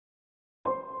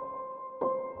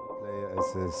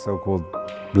as a so-called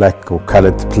black or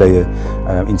coloured player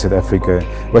in South Africa.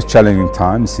 It was challenging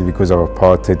times because of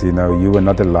apartheid. You know, you were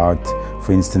not allowed,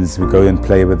 for instance, we go and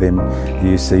play with them.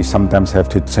 You sometimes have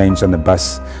to change on the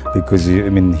bus because you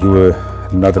were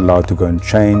not allowed to go and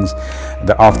change.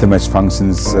 The after-match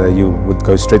functions, you would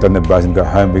go straight on the bus and go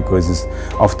home because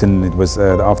often it was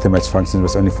the after-match function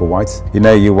was only for whites. You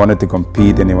know, you wanted to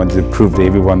compete and you wanted to prove to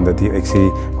everyone that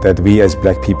that we as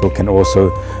black people can also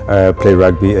play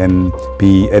rugby and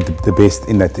be at the best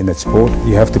in that sport.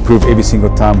 You have to prove every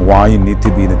single time why you need to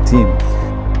be in a team.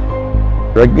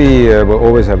 Rugby will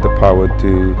always have the power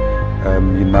to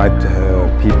unite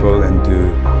people and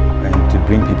to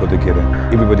bring people together.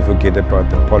 Everybody forget about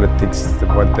the politics,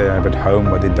 what they have at home,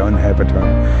 what they don't have at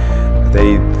home.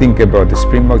 They think about the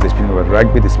Springboks, they think about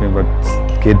rugby, they think about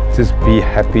just be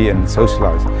happy and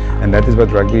socialise. And that is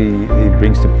what rugby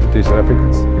brings to South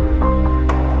Africans.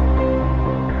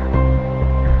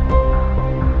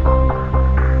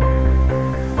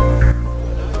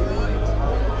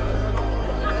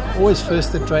 Always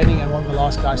first at training and one of the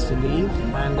last guys to leave,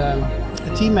 and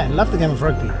a team man, loved the game of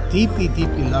rugby, deeply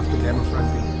loved the game of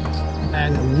rugby,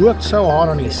 and worked so hard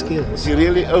on his skills. He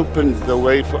really opened the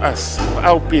way for us, for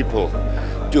our people,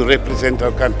 to represent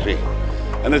our country,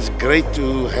 and it's great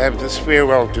to have this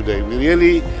farewell today. We're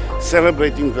really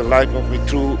celebrating the life of a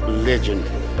true legend.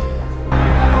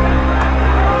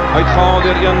 Uitgehaald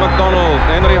door Ian McDonald,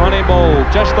 Henry Honeyball,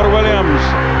 Chester Williams,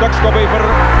 Dukskopie vir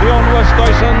Dion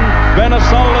Oosthuizen,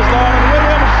 Benesal is daar en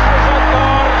Williams is ook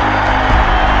daar.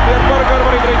 Weer Burger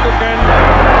wat die drie ken.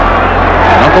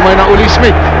 En dan kom hy na Olie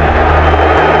Smit.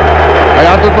 Hy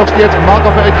had het nog steeds gemaak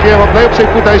of hy uitgee, wat bly op sy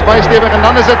voet, hy is baie stewig en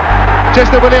dan is het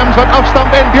Chester Williams wat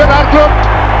afstamp en deur daar klop.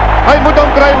 Hy moet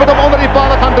hom kry, moet hom onder die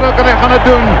paal gaan druk en hy gaan het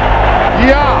doen.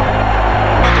 Ja!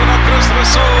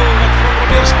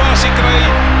 Weer spasie kry,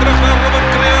 terug na Robert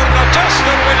Creer, na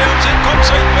Chester Williams en kom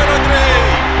sy tweede drie.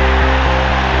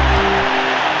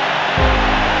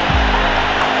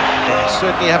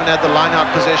 Certainly haven't had the line-out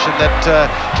position that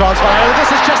transfer. This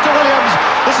is Chester Williams.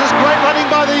 This is great running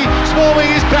by the small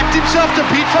wing. He's backed himself to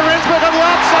Pete van Rensburg on the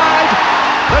outside.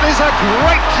 That is a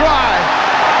great try.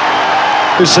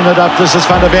 Loosen it up, this is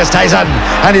Van der Westhuizen,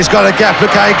 and he's got a gap,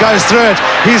 look how he goes through it.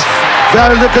 He's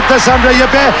look at this under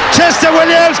your bear. Chester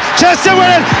Williams, Chester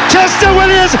Williams, Chester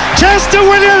Williams, Chester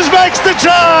Williams makes the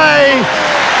try.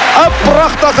 'n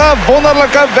Pragtige,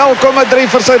 wonderlike welkome 3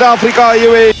 vir Suid-Afrika,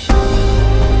 UAE.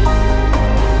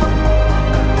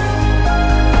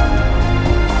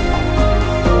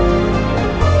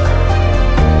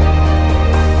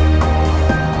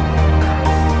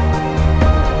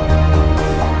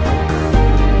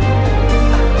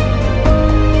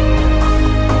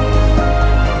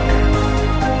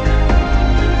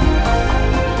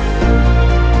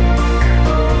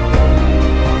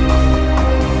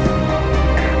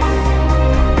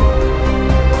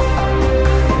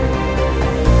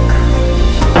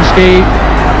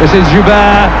 This is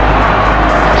Joubert,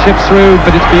 chips through,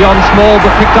 but it's beyond small,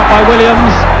 but picked up by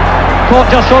Williams. Caught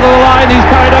just short of the line, he's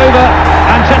carried over,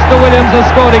 and Chester Williams has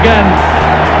scored again.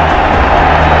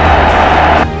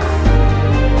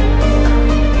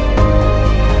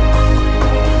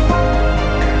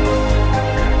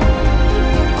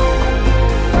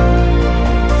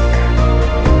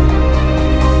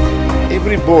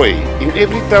 Every boy in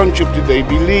every township today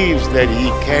believes that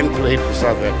he can play for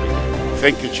South Africa.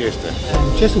 Thank you, Chester.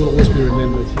 Chester will always be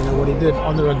remembered. You know, what he did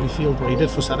on the rugby field, what he did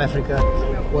for South Africa,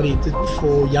 what he did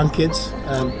for young kids,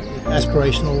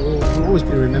 aspirational, will always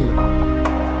be remembered.